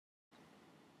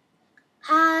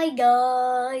Hi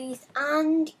guys,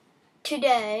 and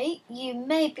today you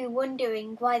may be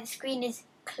wondering why the screen is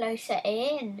closer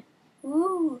in.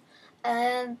 Ooh,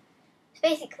 it's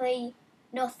basically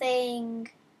nothing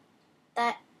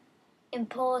that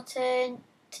important.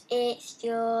 It's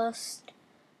just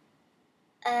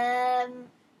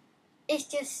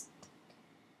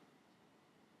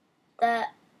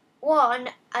that one,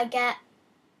 I get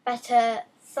better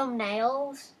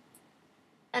thumbnails.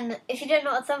 And if you don't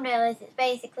know what a thumbnail is, it's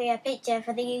basically a picture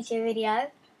for the YouTube video.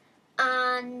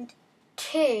 And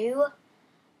two,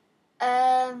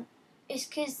 it's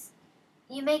because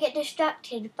you may get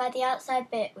distracted by the outside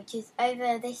bit, which is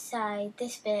over this side,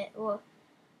 this bit, or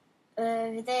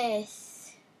over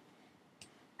this.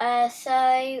 Yeah,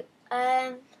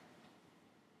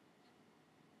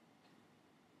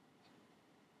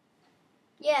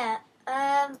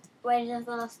 where does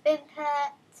the last spin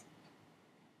pet?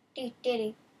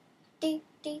 Resume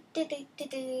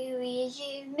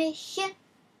mission.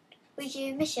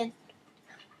 Resume mission.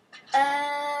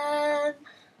 I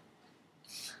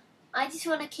just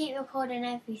want to keep recording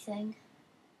everything.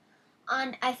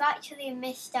 And I've actually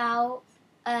missed out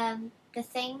the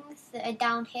things that are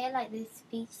down here, like the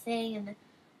speech thing,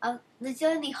 and there's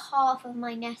only half of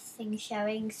my nest thing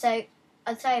showing, so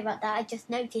I'm sorry about that, I just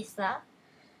noticed that.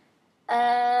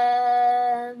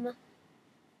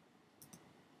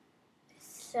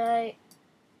 So,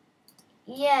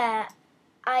 yeah,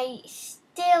 I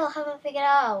still haven't figured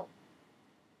out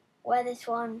where this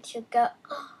one should go.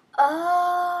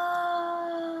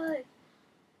 Oh!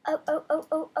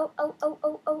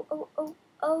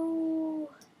 Oh.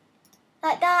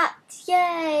 Like that.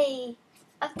 Yay.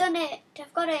 I've done it.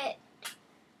 I've got it.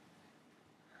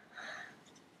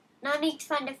 Now I need to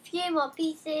find a few more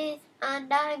pieces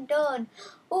and I'm done.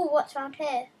 Oh, what's around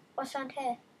here? What's around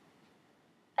here?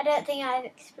 I don't think I've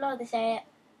explored this area.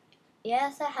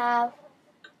 Yes, I have.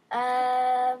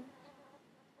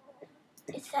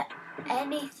 Is there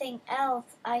anything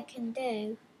else I can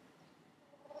do?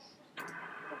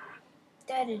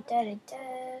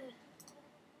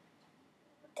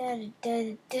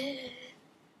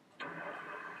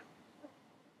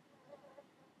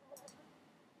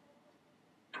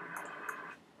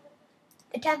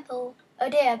 The temple. Oh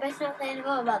dear, I better not say any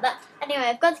more about that. Anyway,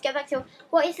 I've got to get back to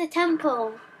what is the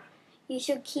temple? You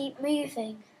should keep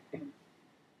moving.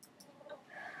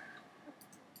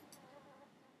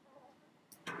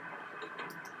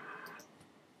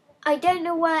 I don't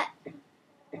know where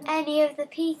any of the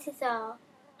pieces are,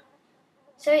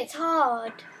 so it's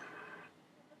hard.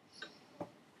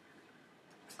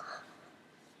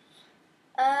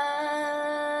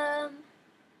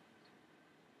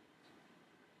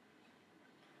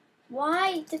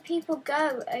 Why do people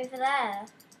go over there?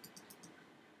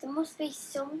 There must be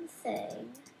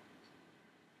something.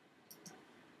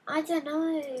 I don't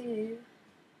know.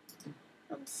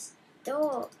 I'm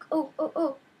stuck.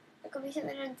 Oh. There could be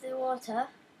something under the water.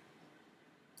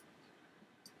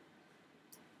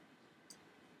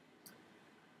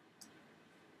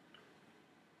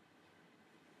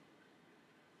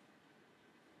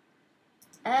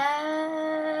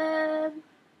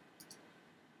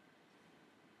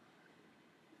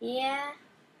 Yeah.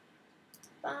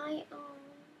 Bye.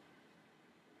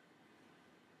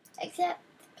 Except,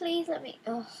 please let me.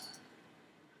 Oh.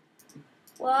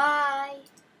 Why?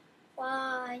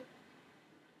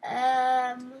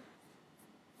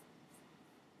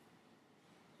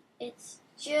 It's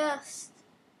just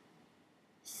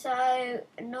so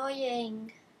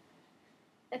annoying.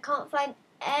 I can't find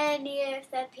any of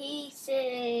the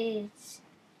pieces.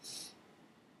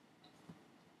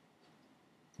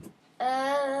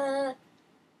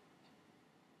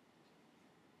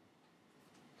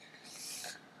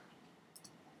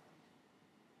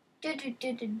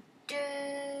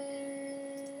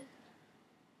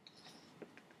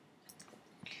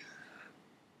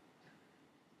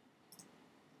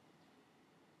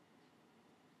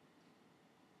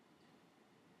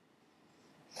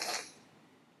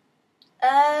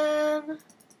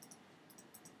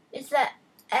 Is there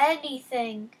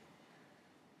anything?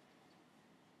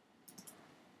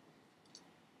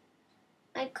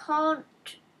 I can't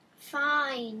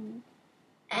find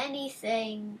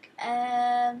anything.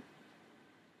 I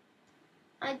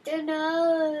don't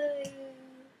know.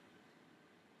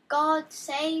 God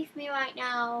save me right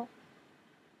now.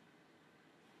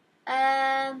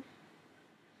 No.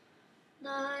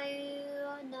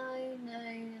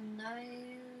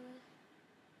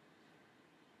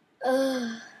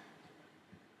 Ugh.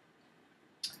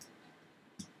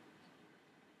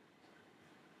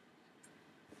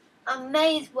 I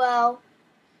may as well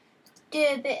do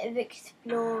a bit of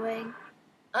exploring.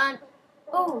 And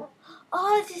Oh,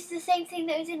 oh, this is the same thing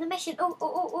that was in the mission. Oh,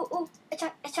 oh, oh, oh, oh,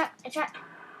 attack.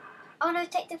 Oh no,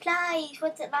 take the flies.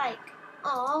 What's it like?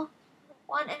 Oh,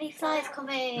 want any flies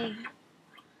coming?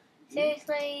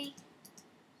 Seriously?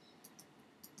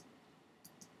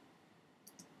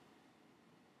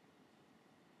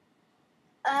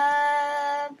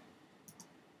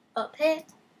 Up here,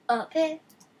 up here,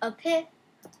 up here,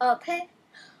 up here.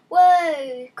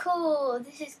 Whoa, cool.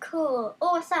 This is cool.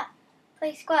 Oh, what's that?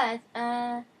 Play squares.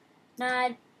 Nah.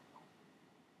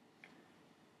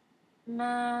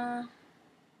 Nah.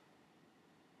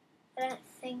 I don't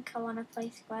think I want to play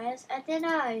squares. I don't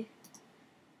know.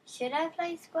 Should I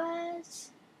play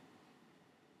squares?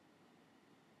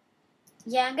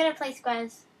 Yeah, I'm gonna play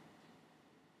squares.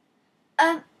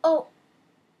 Oh.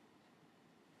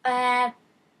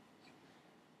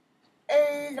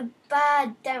 The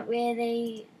bird don't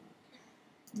really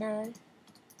know.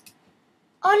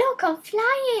 Oh look, I'm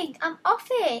flying! I'm off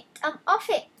it!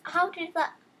 How did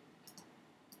that...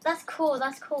 That's cool,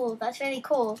 that's really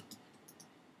cool.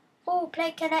 Oh,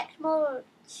 play connect mode.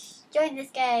 Join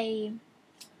this game.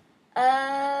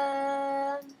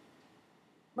 What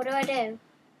do I do?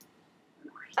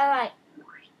 Alright.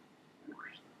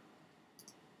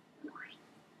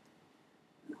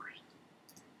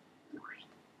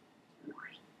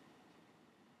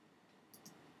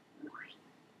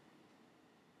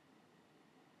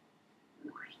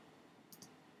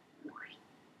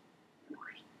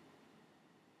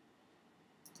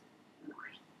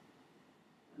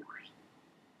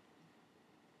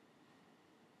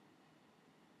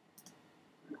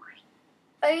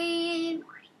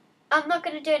 I'm not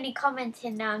going to do any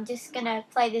commenting now. I'm just going to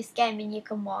play this game and you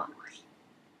can watch.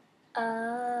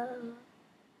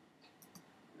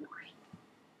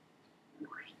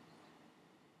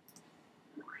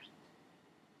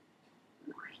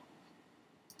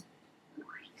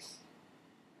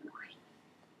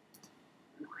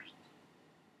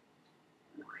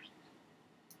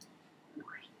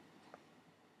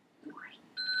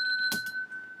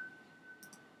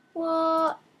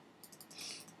 What?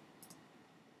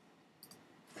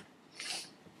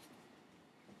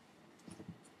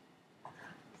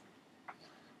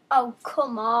 Oh,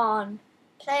 come on.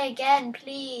 Play again,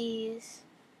 please.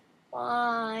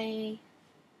 Why?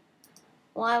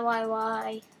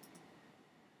 Why?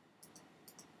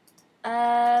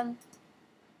 I'm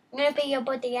gonna be your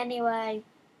buddy anyway.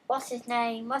 What's his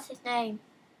name?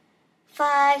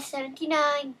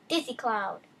 579 Dizzy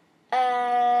Cloud.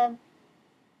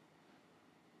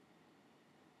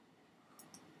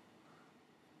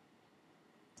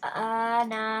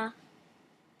 Nah.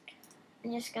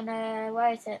 I'm just gonna,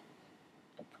 where is it?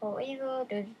 Poor Weevil,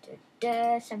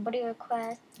 somebody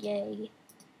request, yay.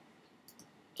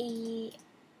 Hey,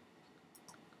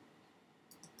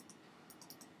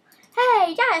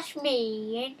 that's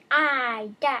mean.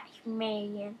 That's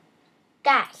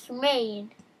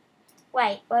mean.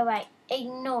 Wait.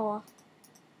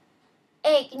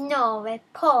 Ignore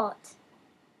report.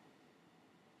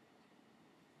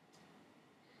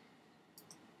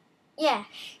 Yes.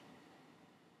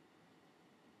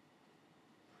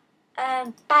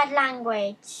 Bad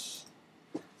language.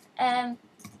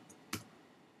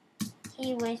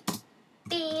 He was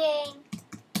being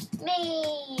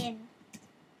mean.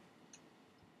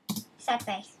 Sad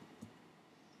face.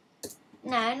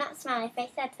 No, not smiley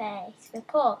face, sad face.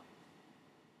 Report.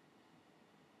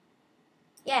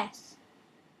 Yes.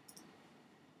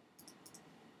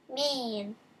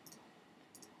 Mean.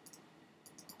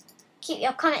 Keep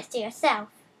your comments to yourself,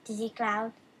 Dizzy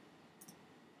Cloud.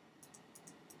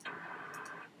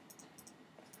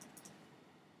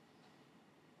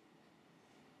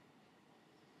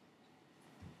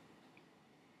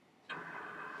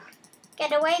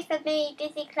 Get away from me,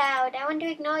 Dizzy Cloud. I want to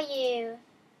ignore you.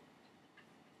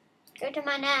 Go to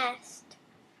my nest.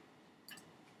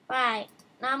 Right,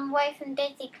 now I'm away from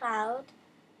Dizzy Cloud.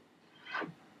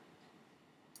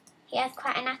 He has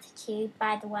quite an attitude,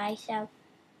 by the way, so...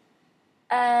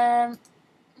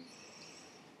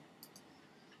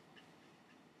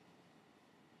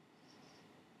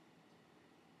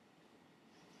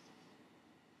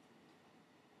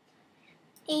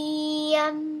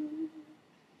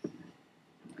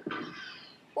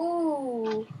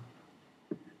 Ooh.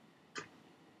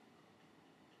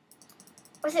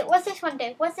 What's this one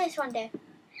do?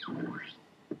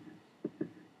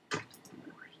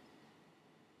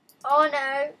 Oh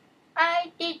no,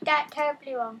 I did that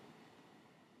terribly wrong.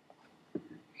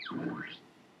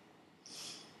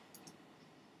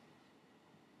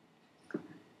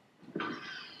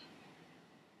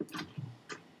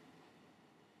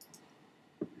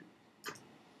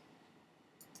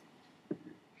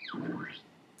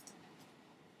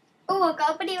 Oh, I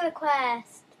got a video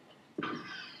request.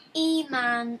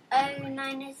 E-Man. Oh,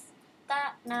 9 is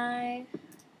that? No.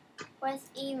 Where's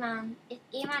E-Man? Is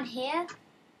E-Man here?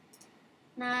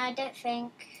 No, I don't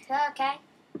think. Okay.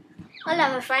 I'll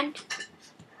have a friend.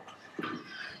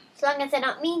 As long as they're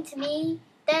not mean to me,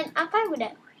 then I'm fine with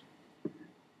it.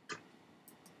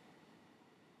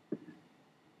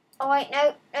 Oh wait,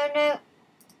 no.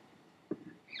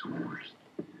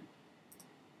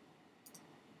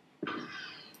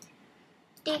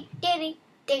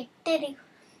 Diddy.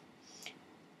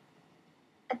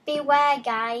 Beware,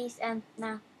 guys.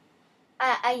 No.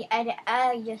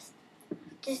 I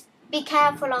just be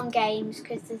careful on games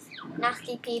because there's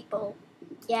nasty people.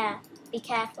 Yeah, be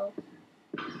careful.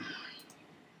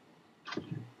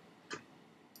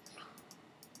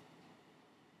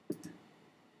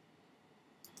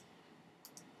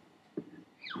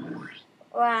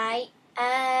 Right.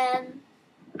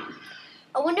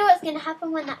 I wonder what's going to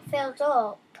happen when that fills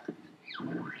up.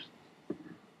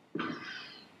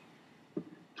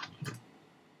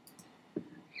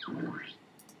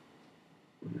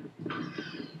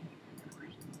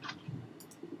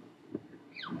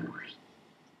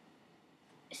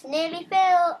 It's nearly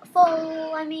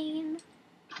full, I mean.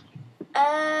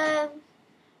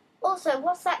 Also,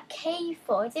 what's that cave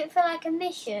for? Is it for like a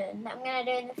mission that I'm going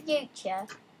to do in the future?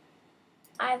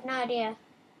 I have no idea.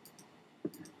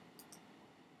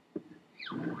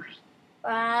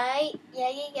 Right,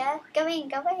 yeah. Go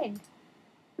in.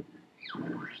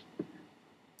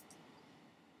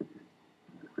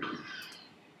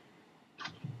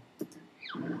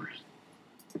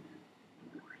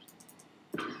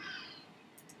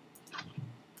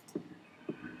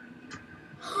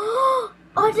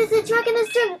 Oh, there's a dragon and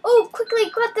stone. Oh, quickly,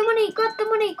 grab the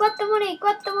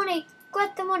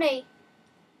money.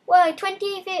 Whoa,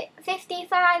 20,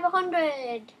 55,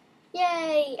 100.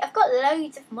 Yay, I've got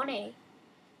loads of money.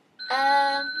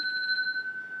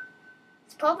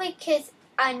 It's probably because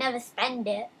I never spend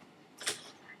it.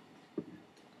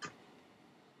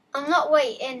 I'm not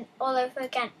waiting all over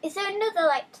again. Is there another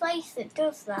like place that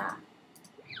does that?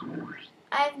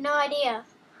 I have no idea.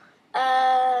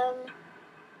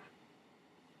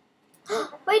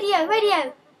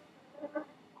 Radio.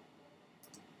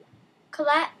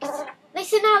 Collect.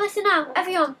 Listen now.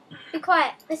 Everyone, be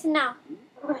quiet. Listen now.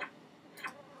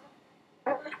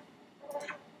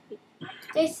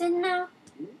 Listen now.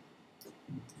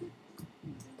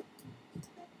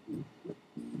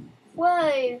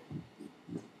 Whoa.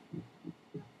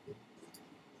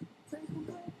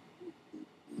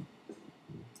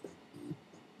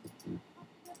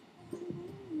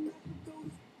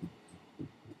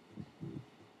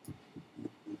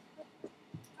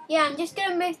 Yeah, I'm just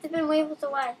gonna move the Weevils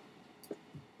away.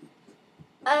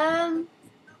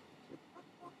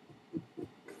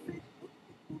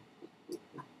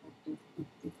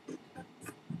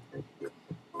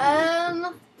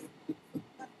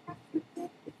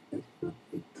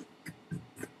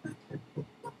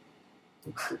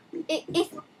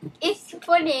 It's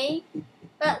funny,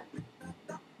 but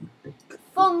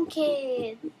fun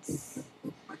kids.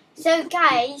 So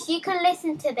guys, you can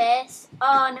listen to this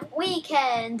on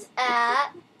weekends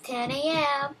at 10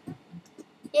 a.m.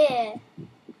 Yeah.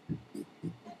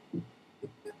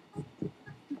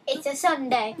 It's a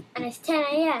Sunday and it's 10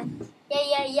 a.m.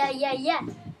 Yeah.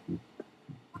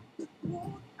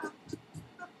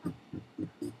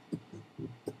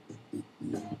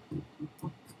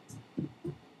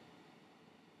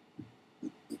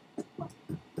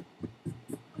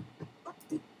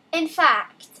 In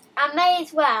fact, I may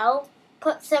as well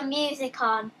put some music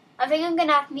on. I think I'm going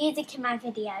to have music in my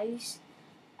videos.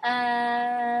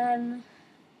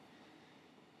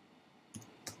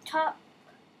 Top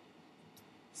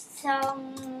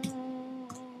songs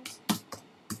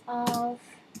of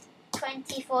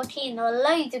 2014. There were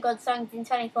loads of good songs in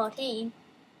 2014.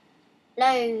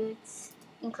 Loads,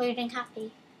 including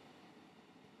Happy.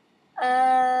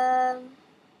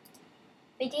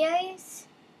 Videos.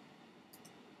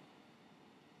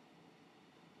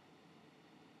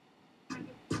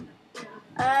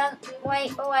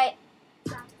 Wait.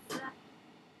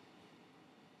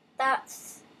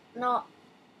 That's not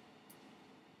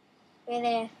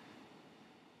really.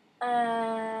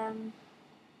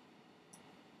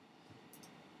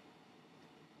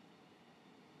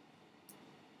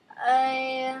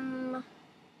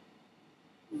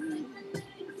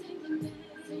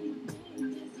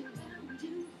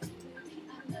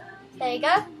 There you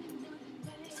go.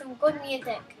 Some good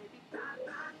music.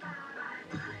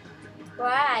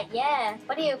 Right, yeah.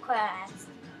 Video request.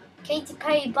 Katy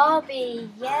Perry Barbie,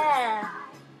 yeah.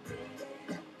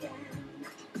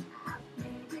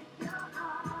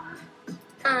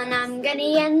 And I'm gonna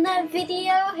end the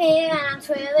video here, and I'm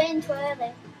twirling,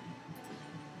 twirling.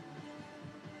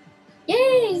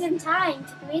 Yay, he's in time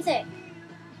to the music.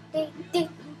 Do, do,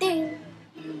 do.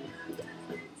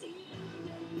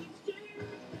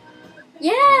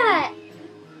 Yeah!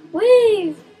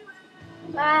 Woo!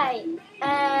 Right.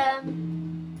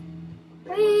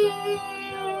 Woo!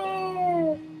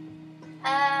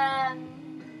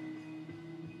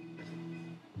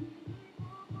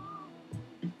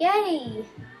 Yay!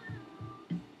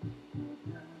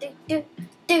 Do, do,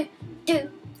 do, do,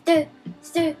 do,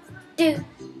 do, do,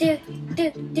 do,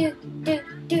 do, do,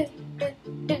 do,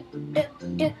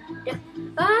 do, do.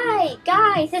 Right,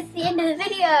 guys, that's the end of the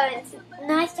video. It's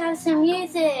nice to have some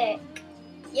music.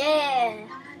 Yeah.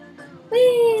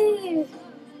 Woo!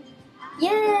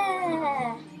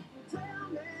 Yeah.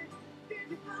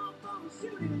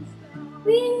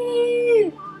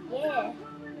 Woo! Yeah.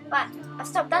 Right, I'll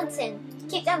stop dancing.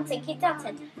 Keep dancing, keep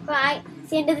dancing. Right, it's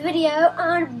the end of the video,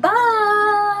 and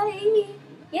bye!